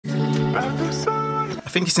I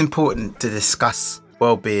think it's important to discuss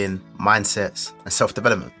well-being, mindsets and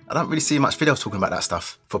self-development. I don't really see much videos talking about that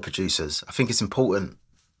stuff for producers. I think it's important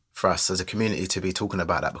for us as a community to be talking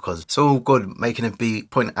about that, because it's all good making a beat,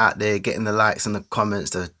 putting it out there, getting the likes and the comments,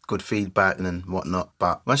 the good feedback and whatnot.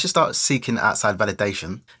 But once you start seeking outside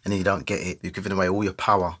validation and you don't get it, you're giving away all your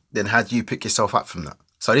power. Then how do you pick yourself up from that?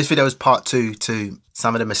 So this video is part 2 to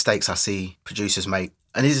some of the mistakes I see producers make.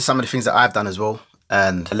 And these are some of the things that I've done as well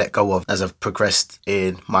and let go of as I've progressed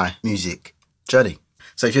in my music journey.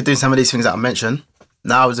 So if you're doing some of these things that I mentioned,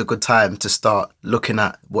 now is a good time to start looking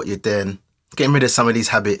at what you're doing, getting rid of some of these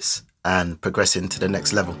habits and progressing to the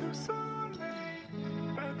next level.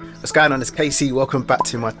 What's going on? It's KC. Welcome back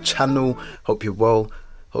to my channel. Hope you're well.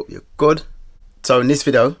 Hope you're good. So in this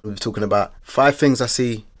video, we're talking about 5 things I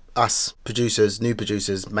see us producers, new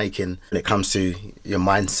producers making when it comes to your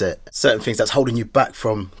mindset. Certain things that's holding you back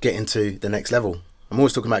from getting to the next level. I'm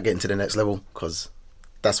always talking about getting to the next level because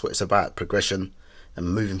that's what it's about, progression and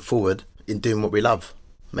moving forward in doing what we love,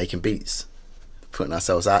 making beats, putting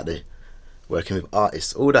ourselves out there, working with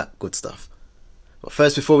artists, all that good stuff. But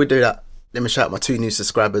first, before we do that, let me shout out my 2 new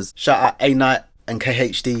subscribers. Shout out A-Night and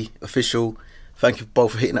KHD Official. Thank you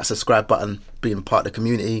both for hitting that subscribe button, being part of the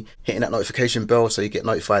community, hitting that notification bell so you get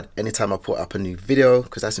notified anytime I put up a new video,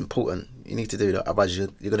 because that's important. You need to do that, otherwise you're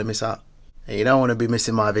going to miss out. And you don't want to be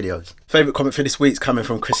missing my videos. Favourite comment for this week's coming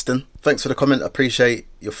from Kristen. Thanks for the comment, I appreciate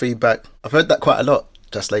your feedback. I've heard that quite a lot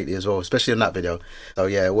just lately as well, especially on that video. So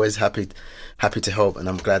yeah, always happy to help, and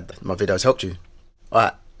I'm glad my videos helped you.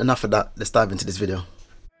 Alright, enough of that, let's dive into this video.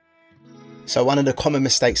 So one of the common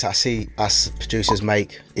mistakes I see us producers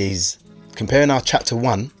make is comparing our chapter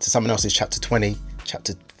 1 to someone else's chapter 20,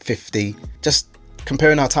 chapter 50, just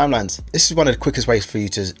comparing our timelines. This is one of the quickest ways for you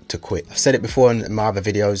to quit. I've said it before in my other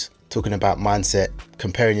videos, talking about mindset,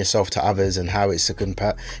 comparing yourself to others and how it's a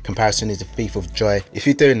comparison is a thief of joy. If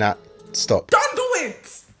you're doing that, stop. Don't do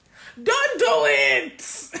it! Don't do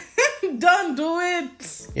it! Don't do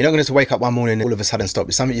it! You're not going to wake up one morning and all of a sudden stop.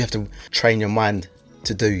 It's something you have to train your mind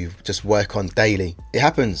to do, you just work on daily. It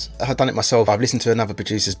happens. I've done it myself. I've listened to another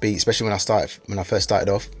producer's beat, especially when I first started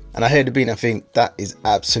off, and I heard the beat and I think that is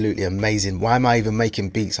absolutely amazing. Why am I even making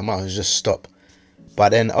beats? I might as well just stop. But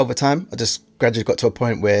then over time, I just gradually got to a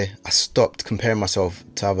point where I stopped comparing myself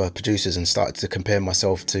to other producers and started to compare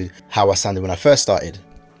myself to how I sounded when I first started.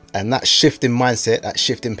 And that shift in mindset, that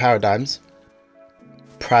shift in paradigms,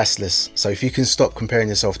 priceless. So if you can stop comparing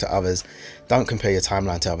yourself to others, don't compare your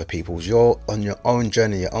timeline to other people's. You're on your own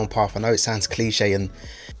journey, your own path. I know it sounds cliche and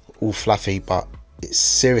all fluffy, but it's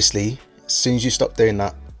seriously, as soon as you stop doing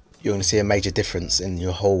that, you're going to see a major difference in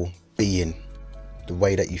your whole being, the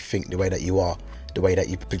way that you think, the way that you are, the way that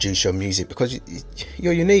you produce your music, because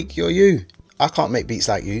you're unique, you're you. I can't make beats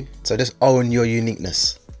like you, so just own your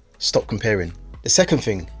uniqueness. Stop comparing. The second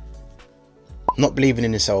thing, not believing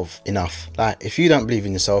in yourself enough. Like, if you don't believe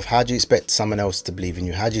in yourself, how do you expect someone else to believe in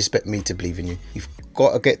you? How do you expect me to believe in you? You've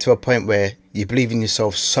got to get to a point where you believe in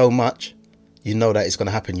yourself so much, you know that it's going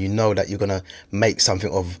to happen. You know that you're going to make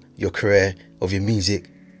something of your career, of your music,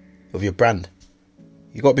 of your brand.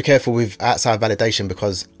 You've got to be careful with outside validation,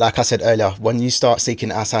 because like I said earlier, when you start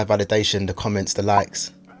seeking outside validation, the comments, the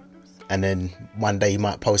likes, and then one day you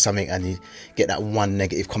might post something and you get that one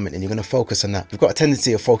negative comment and you're going to focus on that. You've got a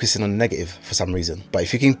tendency of focusing on the negative for some reason. But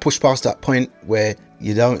if you can push past that point where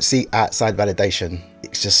you don't see outside validation,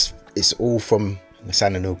 it's all from, I'm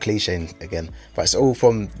sounding a little cliche again, but it's all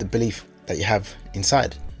from the belief that you have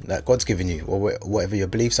inside, that God's given you, or whatever your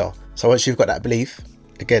beliefs are. So once you've got that belief,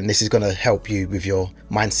 again, this is going to help you with your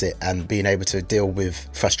mindset and being able to deal with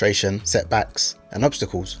frustration, setbacks and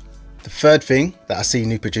obstacles. The third thing that I see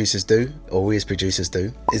new producers do, or we as producers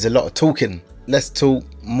do, is a lot of talking. Less talk,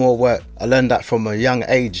 more work. I learned that from a young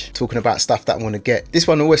age, talking about stuff that I want to get. This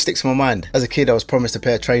one always sticks in my mind. As a kid, I was promised a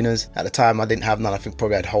pair of trainers. At the time, I didn't have none. I think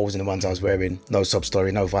probably had holes in the ones I was wearing. No sob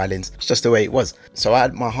story, no violins. It's just the way it was. So I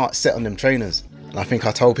had my heart set on them trainers. And I think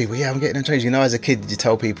I told people, yeah, I'm getting them trainers. You know, as a kid, you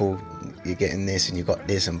tell people you're getting this and you got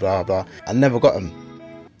this and blah, blah. I never got them.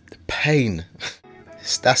 The pain,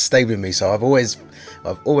 that's stayed with me. So I've always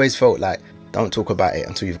felt like, don't talk about it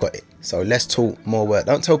until you've got it. So let's talk, more work.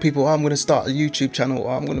 Don't tell people, oh, I'm going to start a YouTube channel,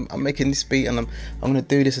 or I'm making this beat and I'm going to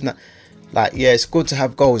do this and that. Like, yeah, it's good to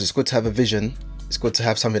have goals. It's good to have a vision. It's good to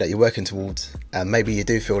have something that you're working towards. And maybe you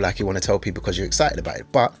do feel like you want to tell people because you're excited about it.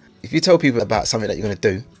 But if you tell people about something that you're going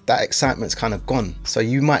to do, that excitement's kind of gone. So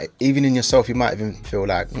you might, even in yourself, you might even feel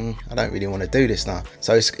like, I don't really want to do this now.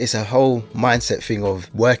 So it's a whole mindset thing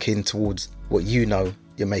of working towards what you know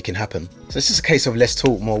you're making happen. So it's just a case of less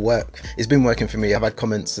talk, more work. It's been working for me. I've had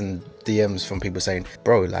comments and DMs from people saying,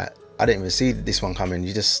 bro, like, I didn't even see this one coming.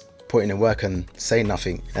 You just putting in work and saying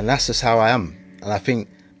nothing. And that's just how I am. And I think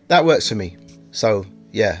that works for me. So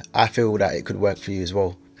yeah, I feel that it could work for you as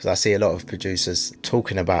well, because I see a lot of producers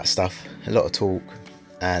talking about stuff, a lot of talk,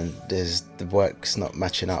 and the work's not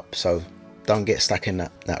matching up. So don't get stuck in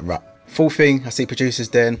that rut. Fourth thing I see producers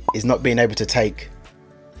doing is not being able to take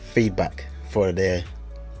feedback for the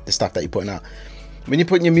stuff that you're putting out. When you're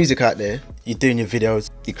putting your music out there, you're doing your videos,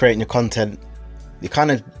 you're creating your content, you're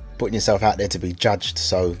kind of putting yourself out there to be judged.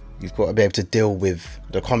 So you've got to be able to deal with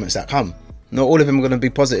the comments that come. Not all of them are going to be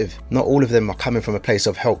positive. Not all of them are coming from a place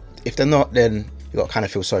of help. If they're not, then you got to kind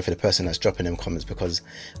of feel sorry for the person that's dropping them comments, because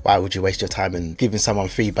why would you waste your time in giving someone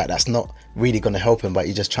feedback that's not really going to help them, but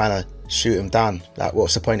you're just trying to shoot them down? Like,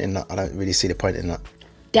 what's the point in that? I don't really see the point in that.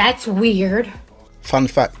 That's weird. Fun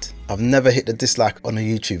fact, I've never hit the dislike on a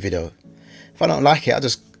YouTube video. If I don't like it, I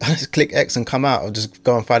just click X and come out. I'll just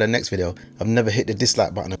go and find the next video. I've never hit the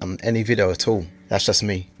dislike button on any video at all. That's just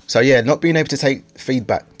me. So yeah, not being able to take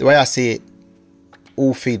feedback. The way I see it,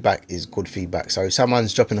 all feedback is good feedback. So if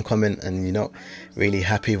someone's dropping a comment and you're not really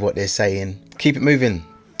happy with what they're saying, keep it moving.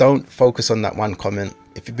 Don't focus on that one comment.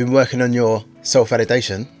 If you've been working on your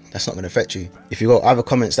self-validation, that's not going to affect you. If you've got other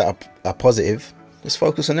comments that are positive, just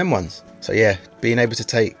focus on them ones. So yeah, being able to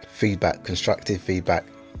take feedback, constructive feedback,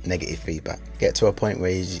 negative feedback. Get to a point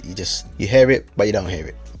where you hear it, but you don't hear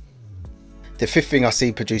it. The fifth thing I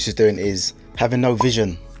see producers doing is having no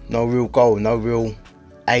vision, no real goal, no real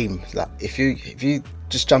aim. Like if you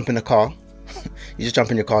just jump in the car, you just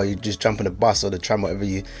jump in your car, you just jump on the bus or the tram, whatever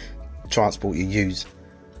transport you use,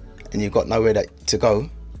 and you've got nowhere to go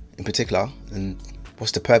in particular, then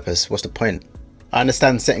what's the purpose? What's the point? I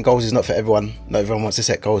understand setting goals is not for everyone. Not everyone wants to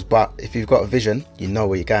set goals, but if you've got a vision, you know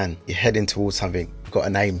where you're going. You're heading towards something. You've got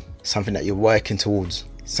an aim, something that you're working towards,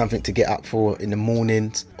 something to get up for in the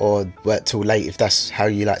mornings or work till late if that's how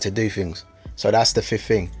you like to do things. So that's the fifth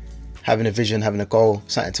thing. Having a vision, having a goal,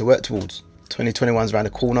 something to work towards. 2021's around the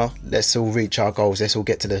corner. Let's all reach our goals. Let's all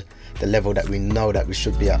get to the level that we know that we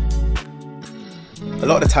should be at. A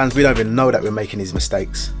lot of the times we don't even know that we're making these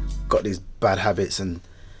mistakes. Got these bad habits and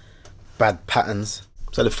bad patterns.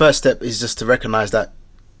 So the first step is just to recognize that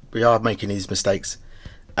we are making these mistakes.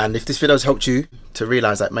 And if this video has helped you to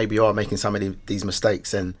realize that maybe you are making some of these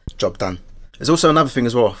mistakes, then job done. There's also another thing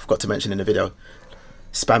as well I forgot to mention in the video.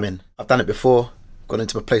 Spamming. I've done it before. Gone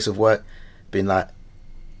into a place of work, been like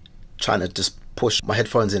trying to just push my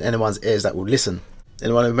headphones in anyone's ears that will listen.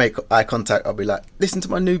 Anyone who make eye contact, I'll be like, listen to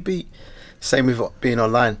my new beat. Same with being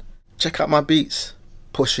online. Check out my beats.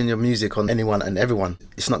 Pushing your music on anyone and everyone,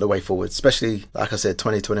 it's not the way forward. Especially, like I said,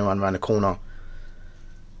 2021 around the corner,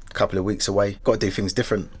 a couple of weeks away. Got to do things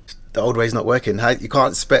different. The old way's not working. You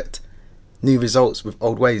can't expect new results with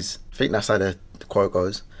old ways. I think that's how the quote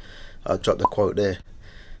goes. I'll drop the quote there.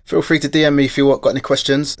 Feel free to DM me if you've got any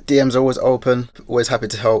questions. DMs are always open, always happy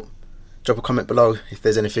to help. Drop a comment below if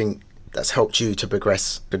there's anything that's helped you to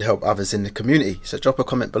progress, could help others in the community. So drop a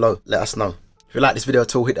comment below, let us know. If you like this video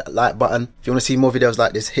at all, hit that like button. If you want to see more videos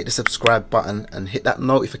like this, hit the subscribe button and hit that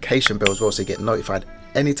notification bell as well, so you get notified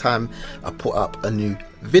anytime I put up a new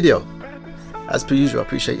video. As per usual, I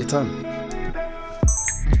appreciate your time.